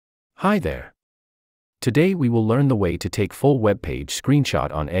Hi there. Today we will learn the way to take full web page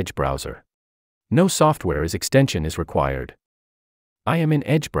screenshot on Edge browser. No software extension is required. I am in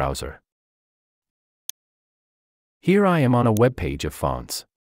Edge browser. Here I am on a web page of fonts.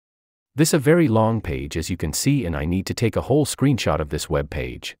 This a very long page as you can see, and I need to take a whole screenshot of this web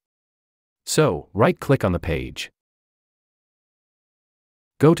page. So, right-click on the page.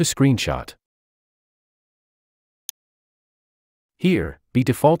 Go to Screenshot. Here, by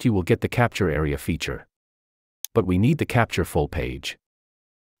default you will get the capture area feature. But we need the capture full page.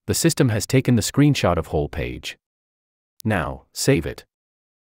 The system has taken the screenshot of whole page. Now, save it.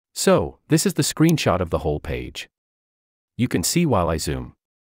 So, this is the screenshot of the whole page. You can see while I zoom.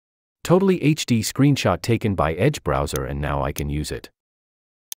 Totally HD screenshot taken by Edge browser, and now I can use it.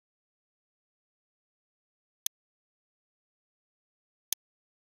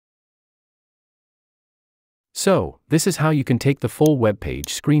 So, this is how you can take the full web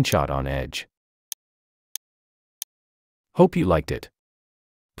page screenshot on Edge. Hope you liked it.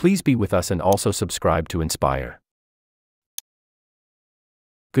 Please be with us and also subscribe to Inspire.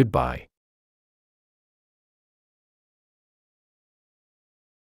 Goodbye.